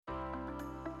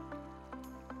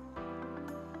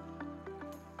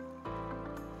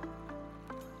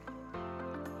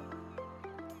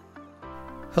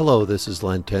Hello, this is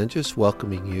Len Tenges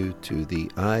welcoming you to the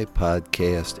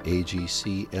iPodcast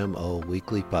AGCMO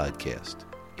Weekly Podcast.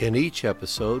 In each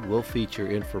episode, we'll feature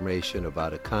information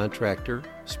about a contractor,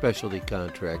 specialty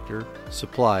contractor,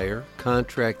 supplier,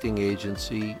 contracting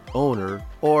agency, owner,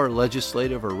 or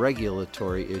legislative or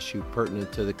regulatory issue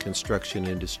pertinent to the construction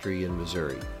industry in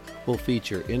Missouri. We'll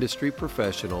feature industry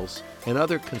professionals and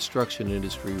other construction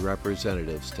industry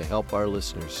representatives to help our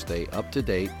listeners stay up to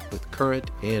date with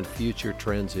current and future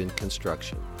trends in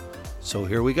construction. So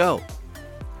here we go.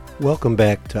 Welcome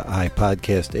back to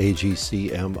iPodcast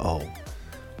AGCMO.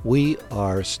 We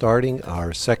are starting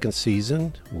our second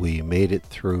season. We made it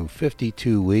through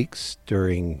 52 weeks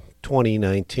during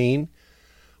 2019.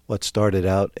 What started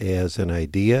out as an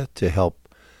idea to help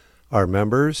our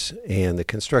members and the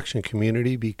construction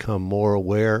community become more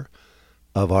aware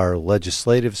of our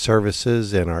legislative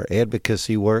services and our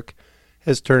advocacy work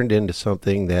has turned into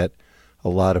something that a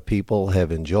lot of people have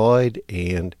enjoyed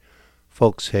and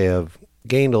folks have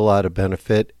gained a lot of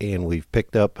benefit, and we've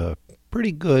picked up a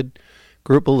pretty good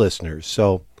group of listeners.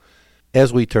 So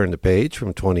as we turn the page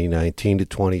from 2019 to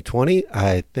 2020,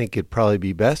 I think it'd probably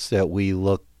be best that we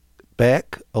look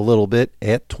back a little bit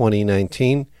at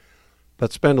 2019,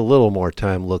 but spend a little more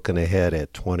time looking ahead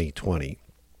at 2020.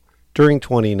 During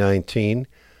 2019,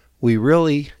 we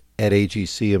really, at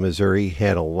AGC of Missouri,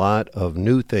 had a lot of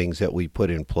new things that we put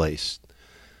in place.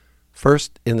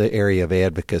 First, in the area of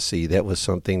advocacy, that was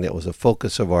something that was a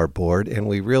focus of our board, and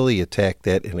we really attacked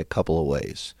that in a couple of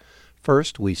ways.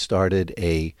 First, we started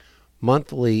a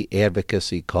monthly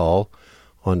advocacy call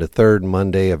on the third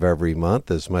Monday of every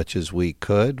month as much as we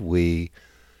could. We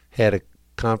had a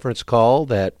conference call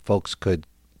that folks could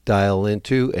dial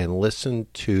into and listen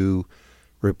to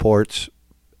reports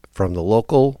from the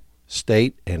local,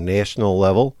 state, and national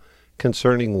level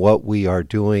concerning what we are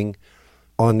doing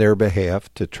on their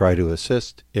behalf to try to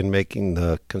assist in making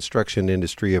the construction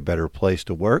industry a better place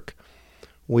to work.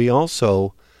 We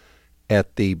also,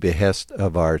 at the behest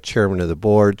of our chairman of the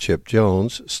board, Chip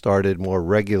Jones, started more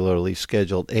regularly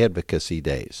scheduled advocacy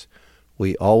days.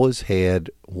 We always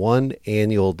had one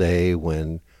annual day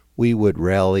when we would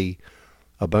rally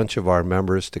a bunch of our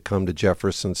members to come to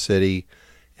Jefferson City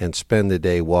and spend the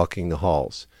day walking the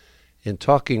halls. In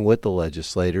talking with the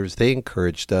legislators, they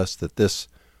encouraged us that this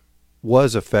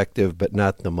was effective, but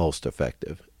not the most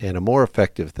effective. And a more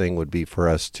effective thing would be for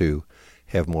us to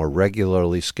have more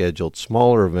regularly scheduled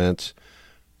smaller events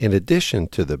in addition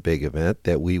to the big event,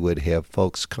 that we would have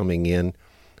folks coming in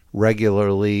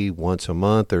regularly once a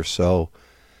month or so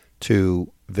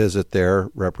to visit their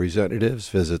representatives,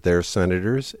 visit their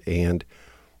senators, and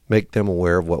make them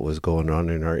aware of what was going on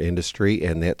in our industry,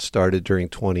 and that started during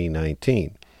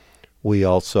 2019. We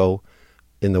also,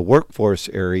 in the workforce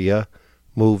area,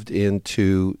 moved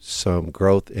into some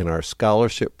growth in our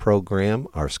scholarship program.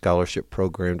 Our scholarship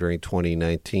program during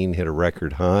 2019 hit a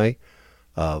record high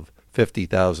of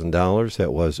 $50,000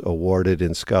 that was awarded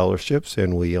in scholarships,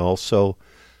 and we also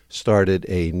started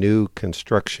a new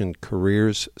Construction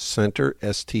Careers Center,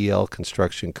 STL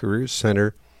Construction Careers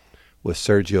Center, with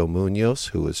Sergio Munoz,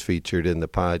 who was featured in the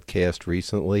podcast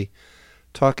recently,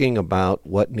 talking about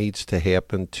what needs to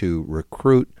happen to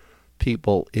recruit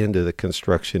people into the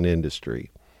construction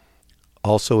industry.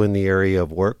 Also in the area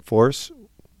of workforce,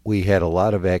 we had a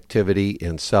lot of activity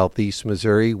in Southeast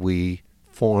Missouri. We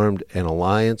formed an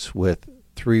alliance with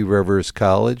Three Rivers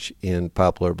College in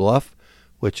Poplar Bluff,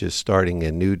 which is starting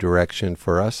a new direction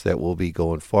for us that will be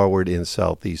going forward in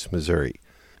Southeast Missouri.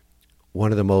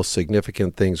 One of the most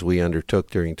significant things we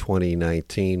undertook during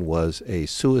 2019 was a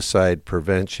suicide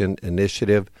prevention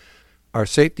initiative. Our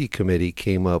safety committee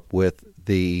came up with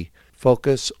the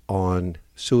focus on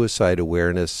suicide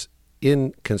awareness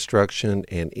in construction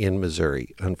and in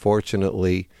Missouri.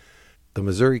 Unfortunately, the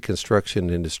Missouri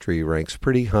construction industry ranks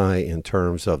pretty high in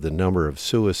terms of the number of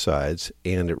suicides,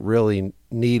 and it really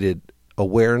needed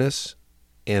awareness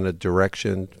and a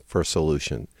direction for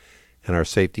solution. And our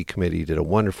safety committee did a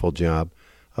wonderful job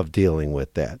of dealing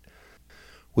with that.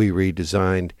 We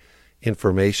redesigned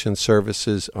information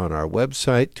services on our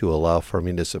website to allow for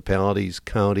municipalities,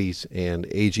 counties, and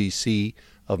AGC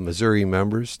of Missouri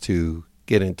members to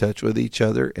get in touch with each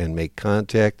other and make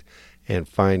contact and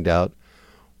find out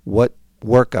what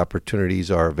work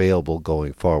opportunities are available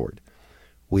going forward.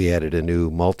 We added a new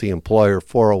multi-employer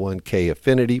 401k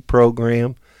affinity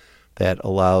program that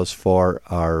allows for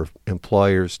our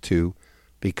employers to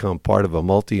become part of a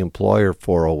multi-employer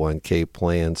 401k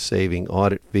plan, saving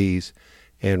audit fees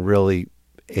and really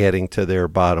adding to their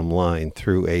bottom line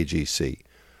through AGC.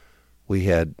 We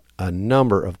had a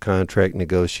number of contract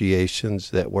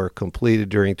negotiations that were completed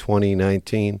during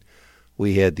 2019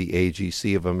 we had the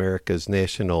AGC of America's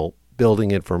National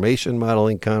Building Information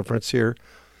Modeling Conference here,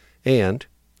 and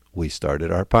we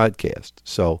started our podcast.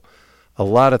 So a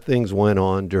lot of things went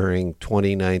on during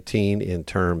 2019 in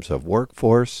terms of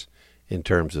workforce, in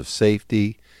terms of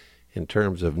safety, in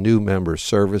terms of new member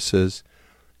services,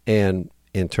 and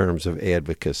in terms of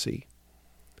advocacy.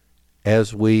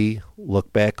 As we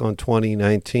look back on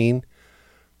 2019,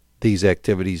 these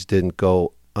activities didn't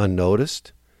go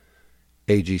unnoticed.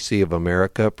 AGC of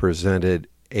America presented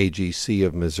AGC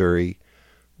of Missouri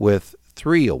with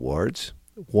 3 awards.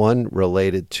 One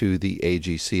related to the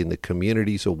AGC in the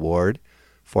Communities Award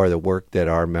for the work that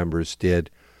our members did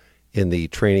in the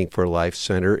Training for Life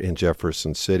Center in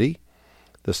Jefferson City.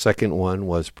 The second one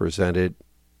was presented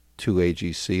to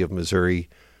AGC of Missouri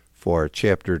for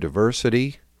chapter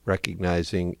diversity,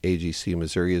 recognizing AGC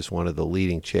Missouri as one of the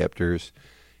leading chapters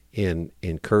in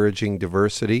encouraging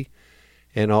diversity.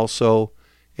 And also,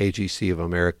 AGC of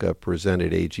America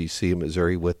presented AGC of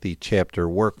Missouri with the Chapter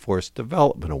Workforce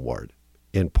Development Award,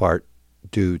 in part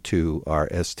due to our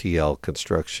STL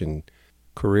Construction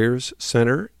Careers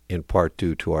Center, in part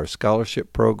due to our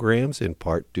scholarship programs, in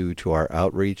part due to our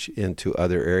outreach into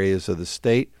other areas of the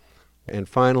state. And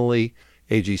finally,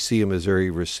 AGC of Missouri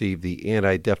received the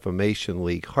Anti-Defamation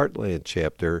League Heartland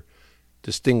Chapter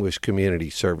Distinguished Community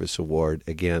Service Award,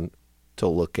 again, to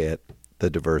look at the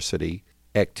diversity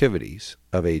activities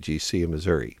of AGC of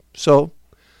Missouri. So,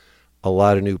 a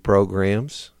lot of new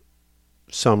programs,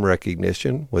 some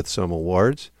recognition with some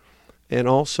awards, and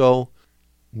also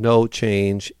no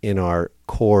change in our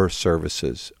core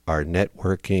services, our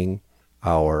networking,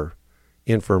 our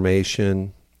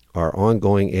information, our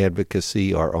ongoing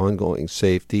advocacy, our ongoing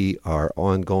safety, our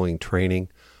ongoing training.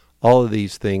 All of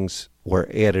these things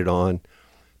were added on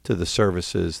to the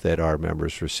services that our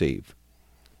members receive.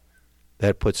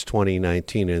 That puts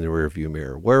 2019 in the rearview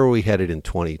mirror. Where are we headed in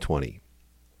 2020?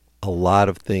 A lot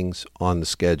of things on the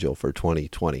schedule for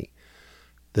 2020.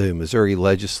 The Missouri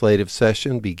legislative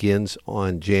session begins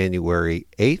on January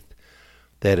 8th.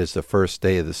 That is the first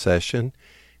day of the session,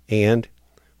 and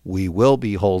we will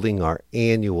be holding our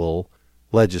annual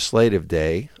legislative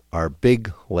day, our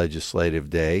big legislative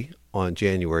day, on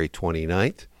January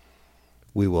 29th.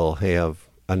 We will have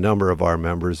a number of our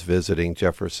members visiting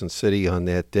Jefferson City on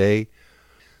that day.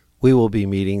 We will be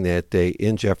meeting that day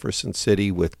in Jefferson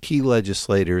City with key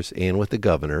legislators and with the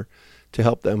governor to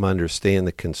help them understand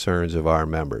the concerns of our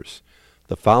members.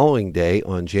 The following day,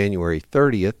 on January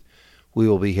 30th, we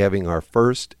will be having our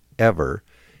first ever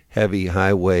Heavy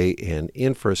Highway and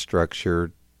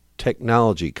Infrastructure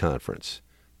Technology Conference.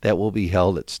 That will be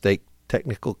held at State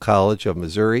Technical College of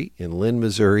Missouri in Lynn,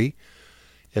 Missouri.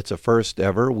 It's a first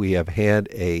ever. We have had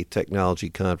a technology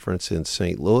conference in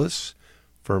St. Louis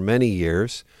for many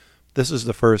years. This is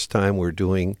the first time we're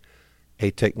doing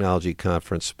a technology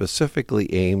conference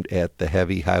specifically aimed at the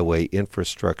Heavy Highway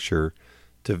Infrastructure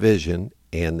Division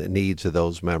and the needs of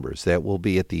those members. That will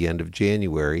be at the end of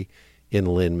January in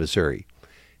Lynn, Missouri.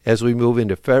 As we move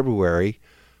into February,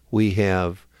 we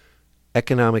have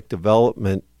economic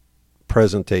development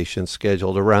presentations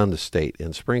scheduled around the state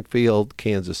in Springfield,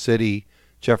 Kansas City,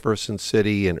 Jefferson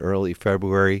City in early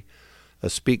February. A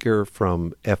speaker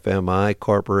from FMI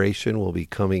Corporation will be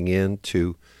coming in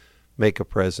to make a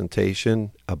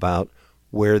presentation about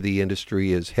where the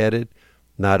industry is headed,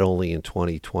 not only in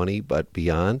 2020 but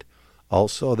beyond.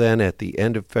 Also then at the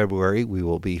end of February, we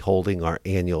will be holding our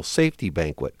annual safety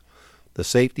banquet. The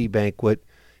safety banquet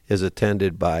is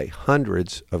attended by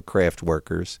hundreds of craft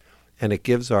workers, and it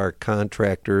gives our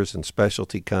contractors and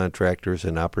specialty contractors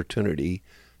an opportunity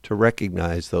to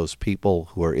recognize those people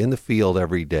who are in the field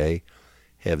every day,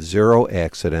 have zero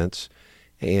accidents,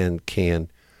 and can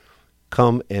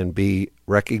come and be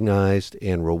recognized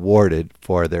and rewarded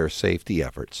for their safety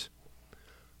efforts.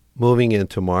 Moving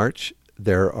into March,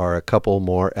 there are a couple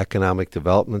more economic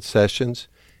development sessions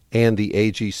and the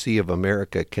AGC of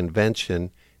America convention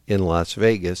in Las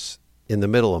Vegas in the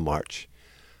middle of March.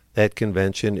 That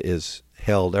convention is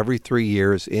held every 3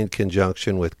 years in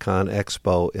conjunction with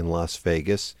ConExpo in Las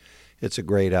Vegas. It's a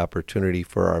great opportunity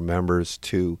for our members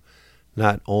to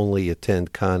not only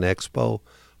attend ConExpo,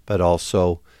 but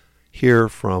also hear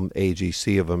from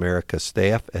AGC of America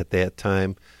staff. At that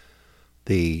time,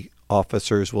 the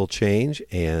officers will change,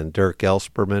 and Dirk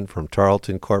Elsperman from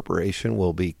Tarleton Corporation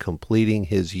will be completing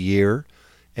his year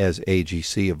as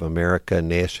AGC of America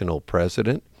National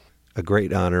President, a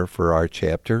great honor for our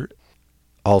chapter.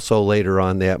 Also later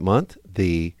on that month,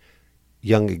 the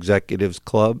Young Executives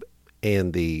Club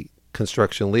and the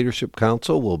Construction Leadership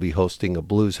Council will be hosting a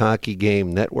blues hockey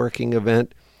game networking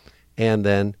event, and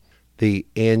then The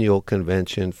annual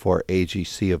convention for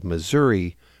AGC of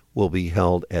Missouri will be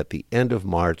held at the end of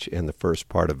March and the first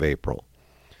part of April.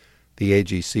 The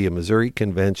AGC of Missouri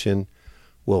convention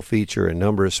will feature a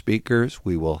number of speakers.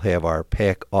 We will have our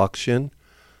PAC auction.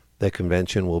 The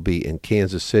convention will be in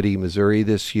Kansas City, Missouri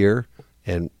this year,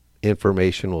 and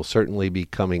information will certainly be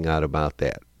coming out about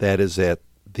that. That is at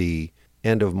the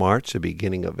end of March, the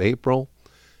beginning of April.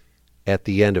 At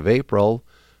the end of April,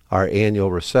 our annual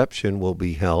reception will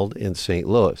be held in St.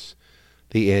 Louis.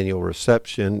 The annual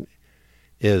reception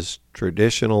is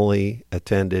traditionally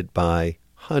attended by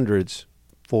hundreds,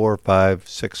 400, 500,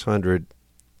 600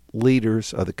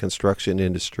 leaders of the construction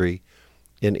industry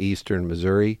in eastern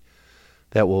Missouri.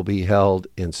 That will be held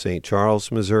in St. Charles,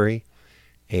 Missouri,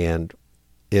 and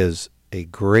is a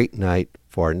great night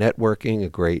for networking, a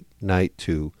great night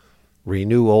to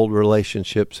renew old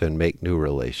relationships and make new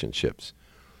relationships.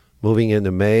 Moving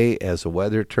into May, as the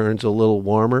weather turns a little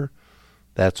warmer,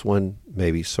 that's when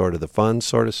maybe sort of the fun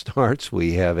sort of starts.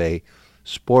 We have a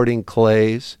Sporting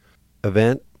Clays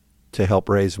event to help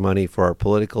raise money for our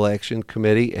Political Action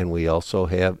Committee, and we also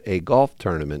have a golf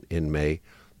tournament in May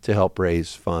to help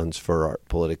raise funds for our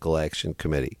Political Action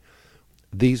Committee.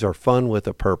 These are fun with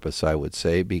a purpose, I would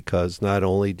say, because not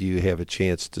only do you have a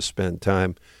chance to spend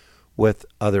time with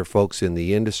other folks in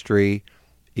the industry,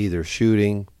 either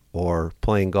shooting or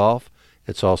playing golf,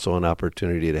 it's also an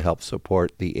opportunity to help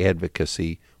support the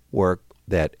advocacy work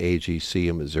that AGC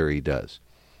in Missouri does.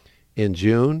 In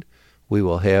June, we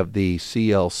will have the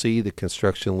CLC, the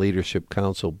Construction Leadership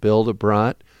Council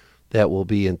Build-A-Brat. That will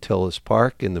be in Tillis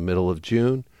Park in the middle of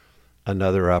June.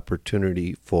 Another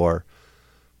opportunity for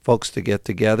folks to get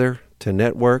together, to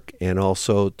network, and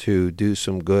also to do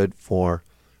some good for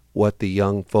what the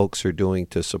young folks are doing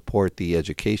to support the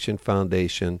Education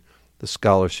Foundation, the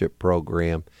scholarship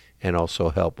program, and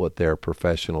also help with their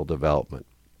professional development.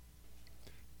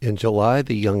 In July,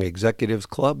 the Young Executives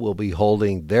Club will be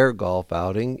holding their golf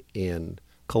outing in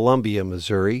Columbia,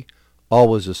 Missouri.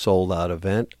 Always a sold-out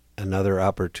event, another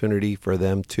opportunity for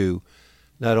them to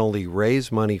not only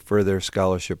raise money for their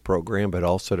scholarship program, but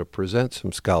also to present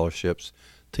some scholarships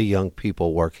to young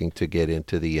people working to get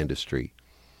into the industry.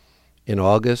 In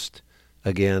August,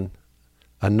 again,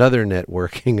 another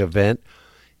networking event.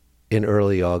 In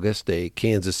early August, a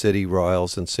Kansas City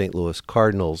Royals and St. Louis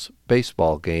Cardinals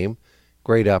baseball game.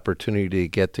 Great opportunity to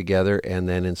get together. And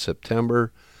then in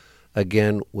September,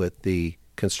 again with the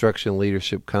Construction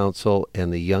Leadership Council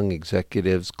and the Young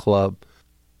Executives Club,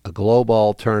 a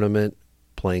Global tournament,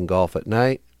 playing golf at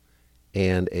night,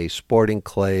 and a Sporting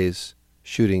Clays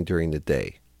shooting during the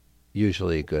day.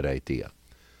 Usually a good idea.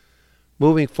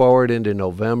 Moving forward into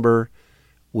November,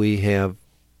 we have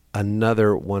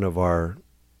another one of our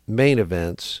main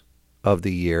events of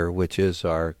the year, which is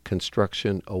our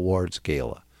Construction Awards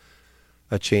Gala,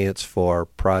 a chance for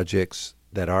projects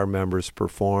that our members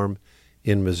perform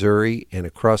in Missouri and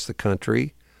across the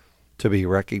country to be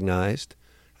recognized,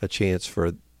 a chance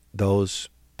for those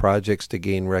projects to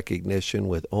gain recognition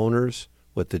with owners,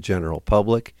 with the general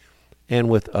public, and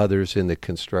with others in the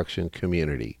construction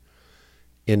community.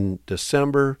 In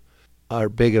December, our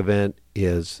big event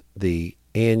is the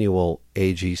annual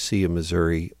AGC of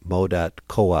Missouri MoDOT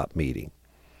Co-op meeting.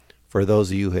 For those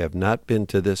of you who have not been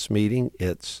to this meeting,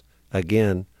 it's,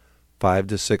 again, 500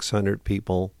 to 600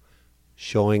 people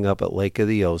showing up at Lake of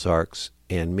the Ozarks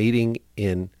and meeting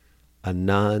in a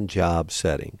non-job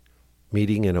setting,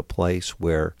 meeting in a place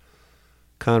where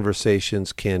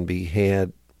conversations can be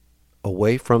had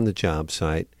away from the job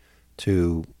site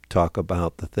to talk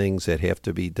about the things that have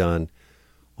to be done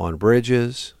on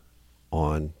bridges,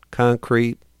 on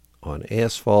concrete, on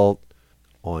asphalt,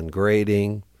 on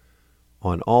grading,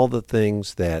 on all the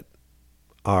things that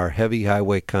our heavy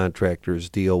highway contractors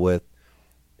deal with.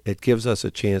 It gives us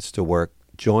a chance to work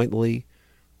jointly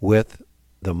with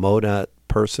the MoDOT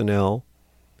personnel.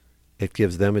 It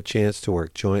gives them a chance to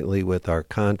work jointly with our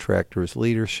contractors'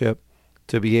 leadership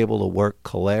to be able to work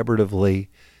collaboratively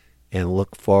and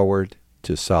look forward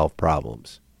to solve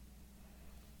problems.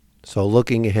 So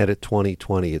looking ahead at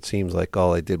 2020, it seems like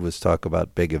all I did was talk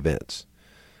about big events.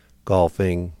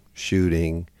 Golfing,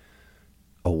 shooting,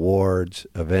 awards,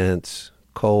 events,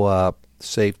 co-op,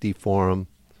 safety forum.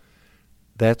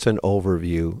 That's an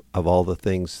overview of all the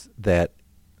things that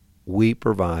we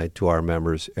provide to our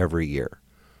members every year.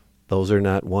 Those are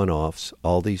not one-offs.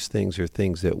 All these things are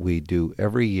things that we do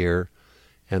every year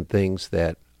and things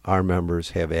that our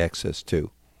members have access to.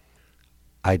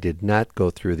 I did not go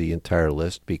through the entire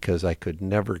list because I could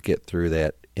never get through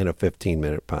that in a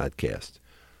 15-minute podcast.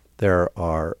 There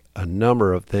are a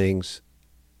number of things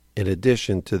in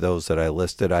addition to those that I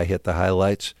listed. I hit the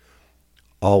highlights.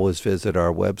 Always visit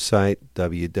our website,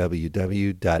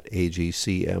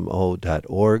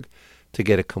 www.agcmo.org, to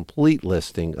get a complete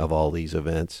listing of all these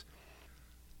events.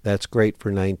 That's great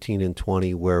for 19 and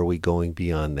 20. Where are we going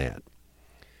beyond that?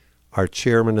 Our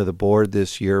chairman of the board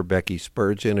this year, Becky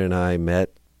Spurgeon, and I met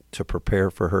to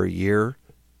prepare for her year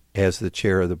as the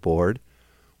chair of the board.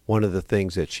 One of the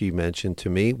things that she mentioned to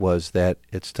me was that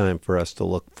it's time for us to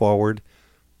look forward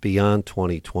beyond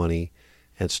 2020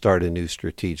 and start a new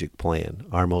strategic plan.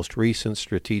 Our most recent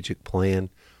strategic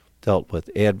plan dealt with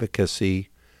advocacy,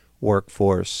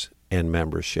 workforce, and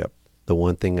membership. The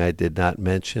one thing I did not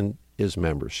mention is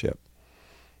membership.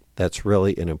 That's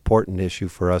really an important issue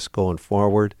for us going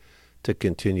forward, to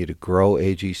continue to grow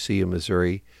AGC in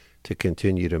Missouri, to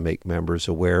continue to make members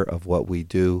aware of what we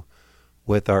do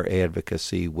with our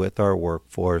advocacy, with our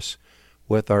workforce,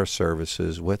 with our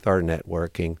services, with our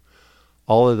networking.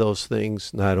 All of those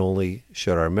things not only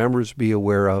should our members be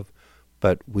aware of,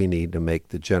 but we need to make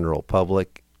the general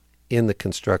public in the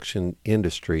construction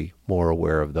industry more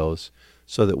aware of those,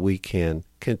 so that we can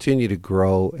continue to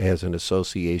grow as an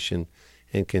association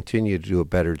and continue to do a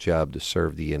better job to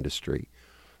serve the industry.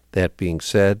 That being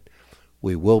said,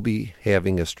 we will be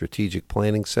having a strategic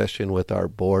planning session with our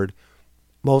board,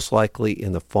 most likely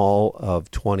in the fall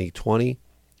of 2020.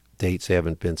 Dates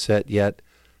haven't been set yet.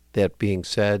 That being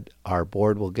said, our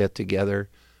board will get together.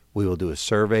 We will do a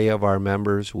survey of our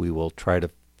members. We will try to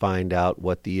find out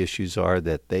what the issues are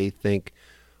that they think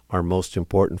are most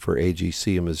important for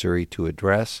AGC in Missouri to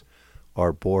address.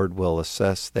 Our board will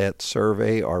assess that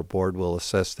survey. Our board will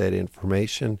assess that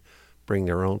information, bring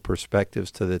their own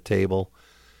perspectives to the table,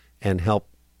 and help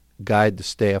guide the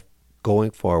staff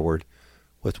going forward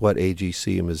with what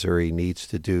AGC in Missouri needs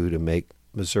to do to make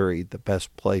Missouri the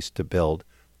best place to build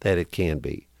that it can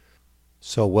be.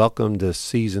 So welcome to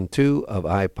Season 2 of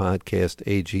iPodcast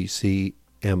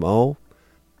AGCMO.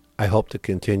 I hope to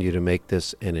continue to make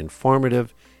this an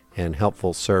informative and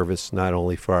helpful service, not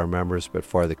only for our members, but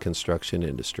for the construction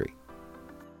industry.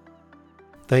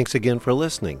 Thanks again for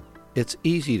listening. It's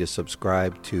easy to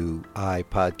subscribe to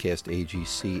iPodcast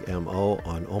AGCMO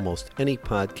on almost any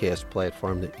podcast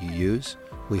platform that you use.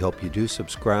 We hope you do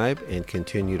subscribe and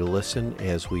continue to listen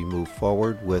as we move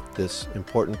forward with this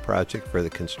important project for the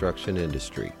construction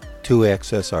industry. To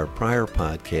access our prior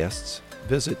podcasts,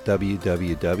 visit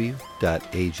www.agcmo.org,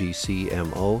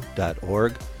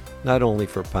 not only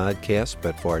for podcasts,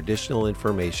 but for additional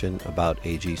information about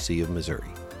AGC of Missouri.